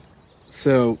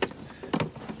So,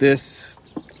 this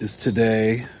is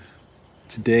today.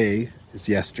 Today is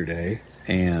yesterday,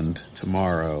 and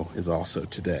tomorrow is also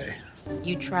today.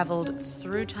 You traveled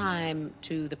through time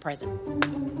to the present.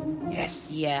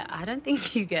 Yes. Yeah, I don't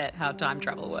think you get how time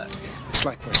travel works. It's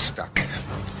like we're stuck.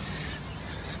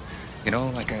 You know,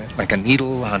 like a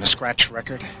needle on a scratch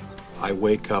record. I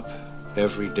wake up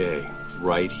every day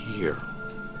right here,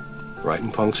 right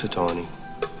in Punxsutawney,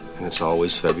 and it's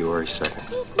always February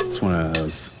 2nd. It's one of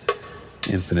those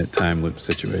infinite time loop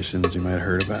situations you might have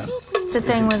heard about. It's a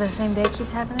thing where the same day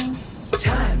keeps happening.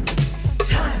 Time.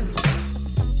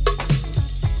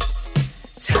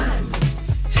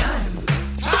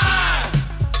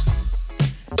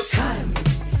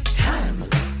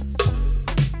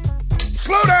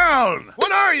 Slow down!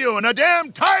 What are you, in a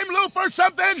damn time loop or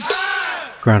something?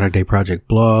 Groundhog Day Project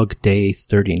blog, day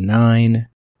 39,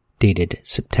 dated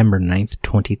September 9th,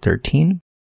 2013.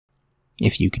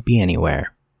 If you could be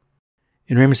anywhere.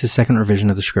 In Ramis' second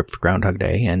revision of the script for Groundhog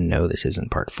Day, and no, this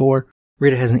isn't part 4,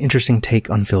 Rita has an interesting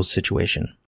take on Phil's situation.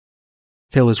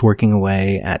 Phil is working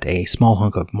away at a small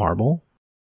hunk of marble.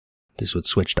 This would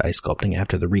switch to ice sculpting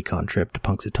after the recon trip to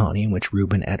Punxsutawney, in which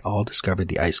Rubin et al. Discovered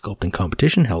the ice sculpting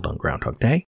competition held on Groundhog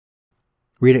Day.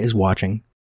 Rita is watching.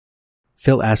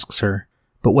 Phil asks her,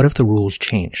 but what if the rules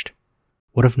changed?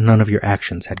 What if none of your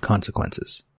actions had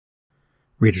consequences?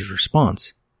 Rita's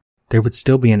response, there would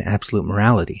still be an absolute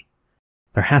morality.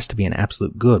 There has to be an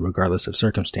absolute good regardless of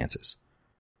circumstances.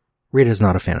 Rita is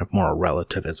not a fan of moral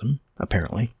relativism,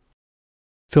 apparently.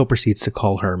 Phil proceeds to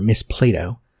call her Miss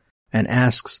Plato and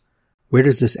asks, where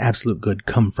does this absolute good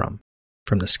come from?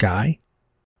 From the sky?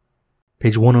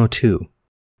 Page 102,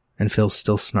 and Phil's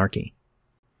still snarky.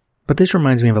 But this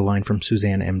reminds me of a line from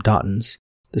Suzanne M. Dotton's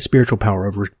The Spiritual Power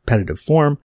of Repetitive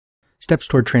Form, Steps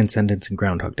Toward Transcendence in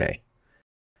Groundhog Day.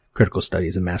 Critical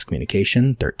Studies of Mass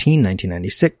Communication, 13,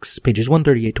 1996, pages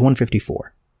 138 to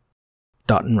 154.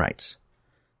 Dotton writes,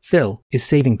 Phil is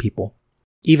saving people,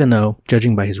 even though,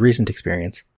 judging by his recent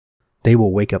experience, they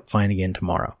will wake up fine again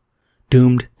tomorrow,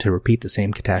 doomed to repeat the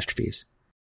same catastrophes.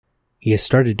 He has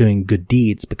started doing good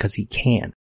deeds because he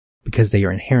can, because they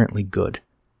are inherently good.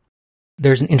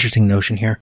 There's an interesting notion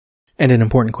here, and an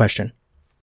important question.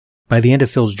 By the end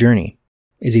of Phil's journey,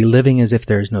 is he living as if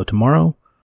there is no tomorrow,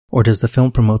 or does the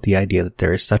film promote the idea that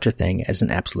there is such a thing as an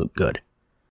absolute good?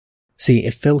 See,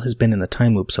 if Phil has been in the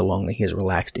time loop so long that he has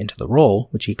relaxed into the role,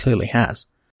 which he clearly has,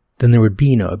 then there would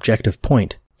be no objective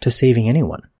point to saving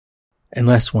anyone,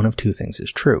 unless one of two things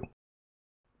is true.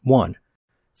 1.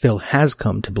 Phil has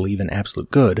come to believe in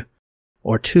absolute good,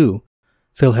 or 2.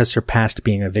 Phil has surpassed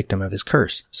being a victim of his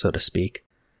curse, so to speak,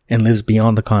 and lives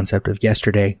beyond the concept of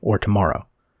yesterday or tomorrow.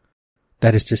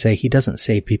 That is to say, he doesn't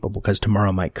save people because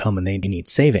tomorrow might come and they need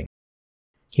saving.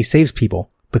 He saves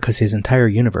people because his entire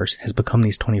universe has become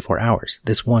these 24 hours,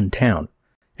 this one town,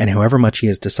 and however much he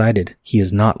has decided he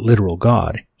is not literal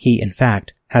God, he, in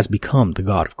fact, has become the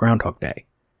God of Groundhog Day.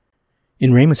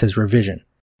 In Ramis' revision,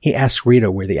 he asks Rita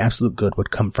where the absolute good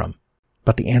would come from,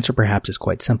 but the answer perhaps is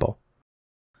quite simple.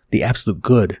 The absolute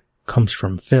good comes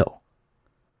from Phil.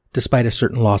 Despite a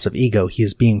certain loss of ego, he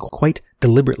is being quite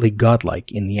deliberately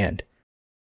godlike in the end.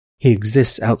 He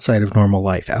exists outside of normal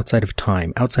life, outside of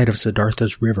time, outside of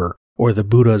Siddhartha's river, or the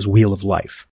Buddha's wheel of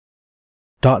life.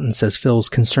 Dotton says Phil's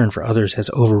concern for others has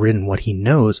overridden what he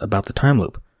knows about the time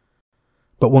loop.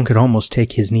 But one could almost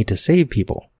take his need to save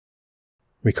people.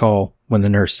 Recall when the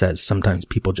nurse says sometimes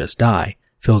people just die,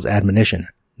 Phil's admonition,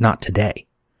 not today,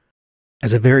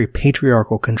 as a very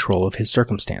patriarchal control of his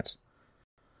circumstance.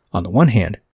 On the one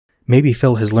hand, maybe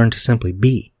Phil has learned to simply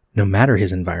be, no matter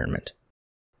his environment.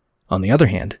 On the other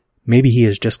hand, maybe he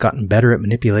has just gotten better at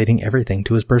manipulating everything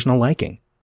to his personal liking.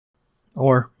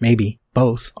 Or maybe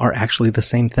both are actually the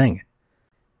same thing.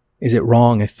 Is it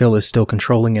wrong if Phil is still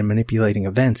controlling and manipulating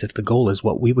events if the goal is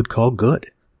what we would call good?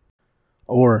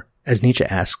 Or, as Nietzsche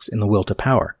asks in The Will to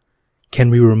Power, can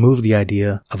we remove the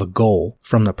idea of a goal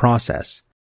from the process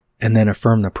and then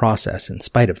affirm the process in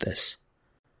spite of this?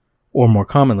 Or more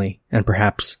commonly, and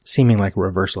perhaps seeming like a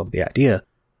reversal of the idea,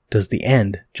 does the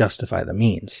end justify the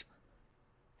means?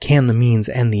 Can the means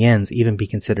and the ends even be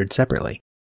considered separately?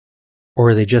 Or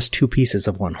are they just two pieces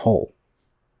of one whole?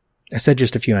 I said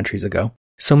just a few entries ago,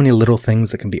 so many little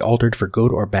things that can be altered for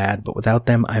good or bad, but without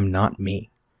them I'm not me.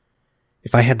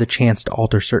 If I had the chance to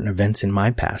alter certain events in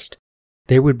my past,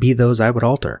 there would be those I would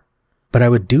alter, but I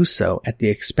would do so at the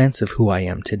expense of who I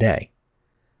am today.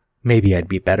 Maybe I'd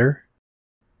be better.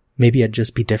 Maybe I'd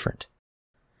just be different.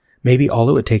 Maybe all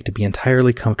it would take to be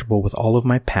entirely comfortable with all of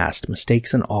my past,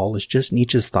 mistakes and all, is just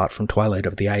Nietzsche's thought from Twilight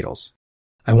of the Idols.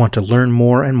 I want to learn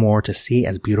more and more to see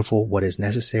as beautiful what is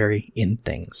necessary in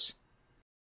things.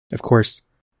 Of course,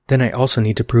 then I also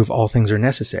need to prove all things are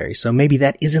necessary, so maybe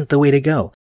that isn't the way to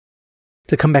go.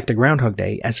 To come back to Groundhog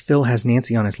Day, as Phil has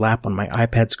Nancy on his lap on my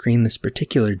iPad screen, this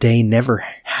particular day never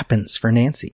happens for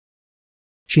Nancy.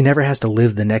 She never has to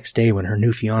live the next day when her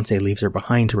new fiancé leaves her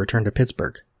behind to return to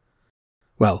Pittsburgh.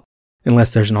 Well,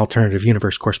 unless there's an alternative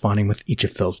universe corresponding with each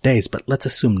of Phil's days, but let's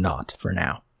assume not for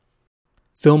now.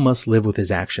 Phil must live with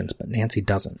his actions, but Nancy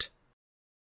doesn't.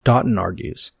 Doughton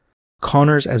argues,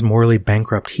 Connors, as morally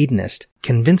bankrupt hedonist,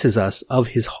 convinces us of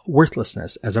his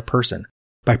worthlessness as a person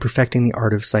by perfecting the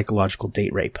art of psychological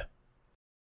date rape.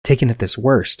 Taken at this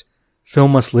worst, Phil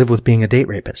must live with being a date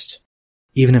rapist,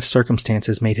 even if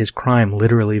circumstances made his crime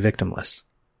literally victimless.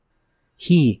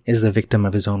 He is the victim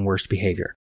of his own worst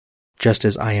behavior, just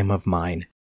as I am of mine,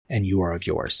 and you are of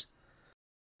yours.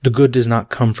 The good does not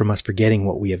come from us forgetting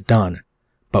what we have done,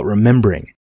 but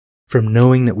remembering, from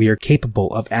knowing that we are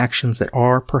capable of actions that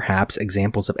are perhaps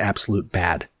examples of absolute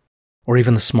bad, or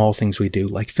even the small things we do,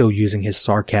 like Phil using his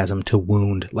sarcasm to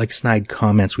wound, like snide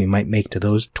comments we might make to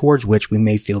those towards which we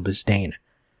may feel disdain.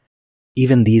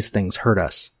 Even these things hurt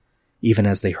us, even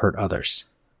as they hurt others.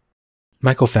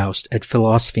 Michael Faust, at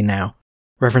Philosophy Now,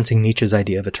 referencing Nietzsche's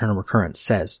idea of eternal recurrence,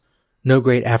 says, "No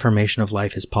great affirmation of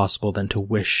life is possible than to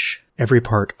wish every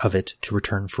part of it to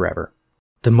return forever.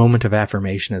 The moment of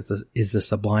affirmation is the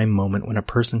sublime moment when a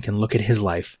person can look at his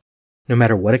life, no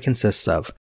matter what it consists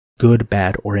of, good,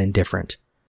 bad, or indifferent,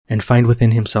 and find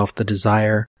within himself the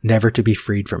desire never to be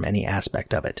freed from any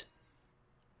aspect of it.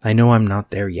 I know I'm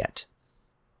not there yet."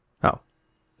 Oh,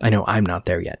 I know I'm not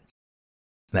there yet.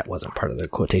 That wasn't part of the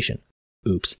quotation.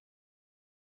 Oops.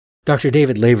 Dr.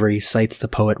 David Lavery cites the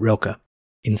poet Rilke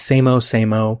in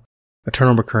Samo,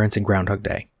 Eternal Recurrence and Groundhog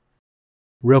Day.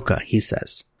 Rilke, he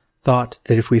says, thought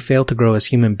that if we fail to grow as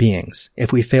human beings,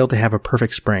 if we fail to have a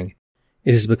perfect spring,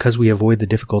 it is because we avoid the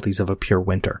difficulties of a pure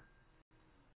winter.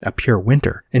 A pure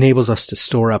winter enables us to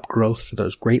store up growth for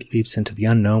those great leaps into the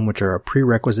unknown which are a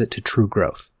prerequisite to true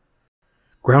growth.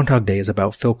 Groundhog Day is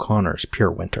about Phil Connors'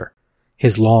 pure winter,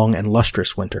 his long and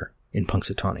lustrous winter in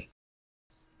Punxsutawney.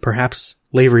 Perhaps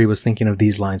Lavery was thinking of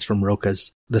these lines from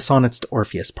Rilke's The Sonnets to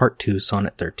Orpheus, Part 2,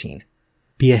 Sonnet 13.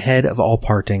 Be ahead of all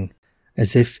parting,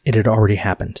 as if it had already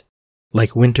happened,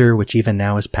 like winter which even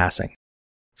now is passing.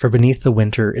 For beneath the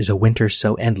winter is a winter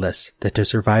so endless that to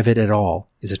survive it at all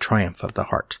is a triumph of the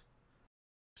heart.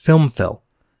 Film Phil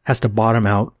has to bottom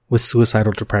out with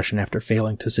suicidal depression after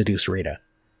failing to seduce Rita.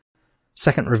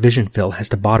 Second Revision Phil has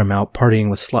to bottom out partying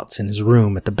with sluts in his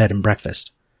room at the bed and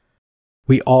breakfast.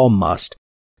 We all must,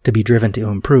 to be driven to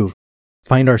improve,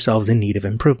 find ourselves in need of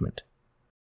improvement.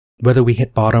 Whether we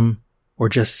hit bottom or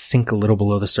just sink a little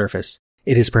below the surface,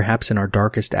 it is perhaps in our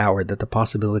darkest hour that the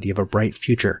possibility of a bright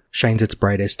future shines its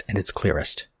brightest and its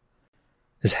clearest.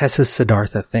 As Hesse's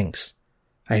Siddhartha thinks,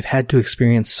 I have had to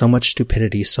experience so much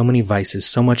stupidity, so many vices,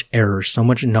 so much error, so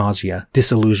much nausea,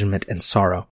 disillusionment, and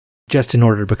sorrow, just in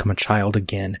order to become a child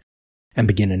again and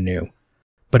begin anew.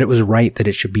 But it was right that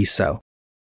it should be so.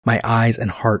 My eyes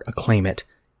and heart acclaim it.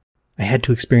 I had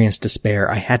to experience despair.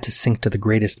 I had to sink to the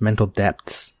greatest mental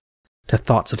depths, to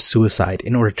thoughts of suicide,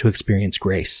 in order to experience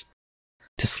grace.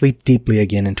 To sleep deeply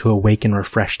again and to awaken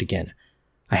refreshed again.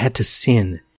 I had to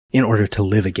sin in order to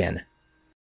live again.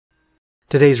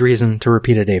 Today's reason to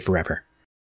repeat a day forever.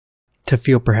 To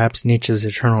feel perhaps Nietzsche's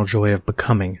eternal joy of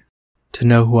becoming. To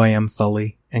know who I am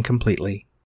fully and completely,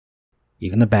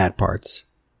 even the bad parts,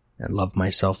 and love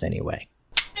myself anyway.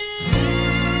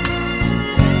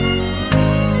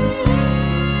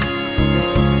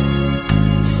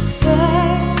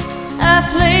 First, I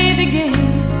played the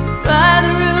game by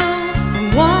the rules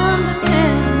from 1 to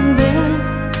 10.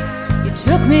 Then you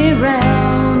took me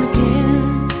round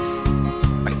again.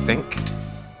 I think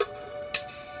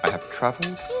I have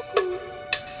traveled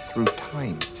through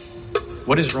time.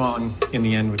 What is wrong in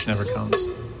the end which never comes?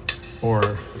 Or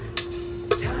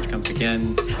which comes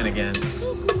again and again,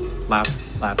 lapping,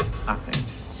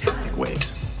 like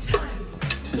waves.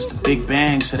 Since the Big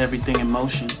Bang set everything in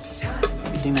motion,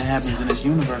 everything that happens in this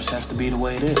universe has to be the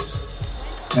way it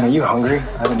is. Man, are you hungry?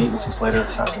 I haven't eaten since later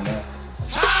this afternoon.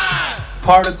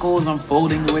 Particles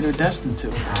unfolding the way they're destined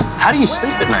to. How do you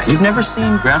sleep at night? You've never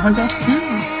seen Groundhog Day?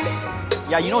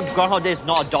 Yeah, you know Groundhog Day is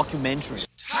not a documentary.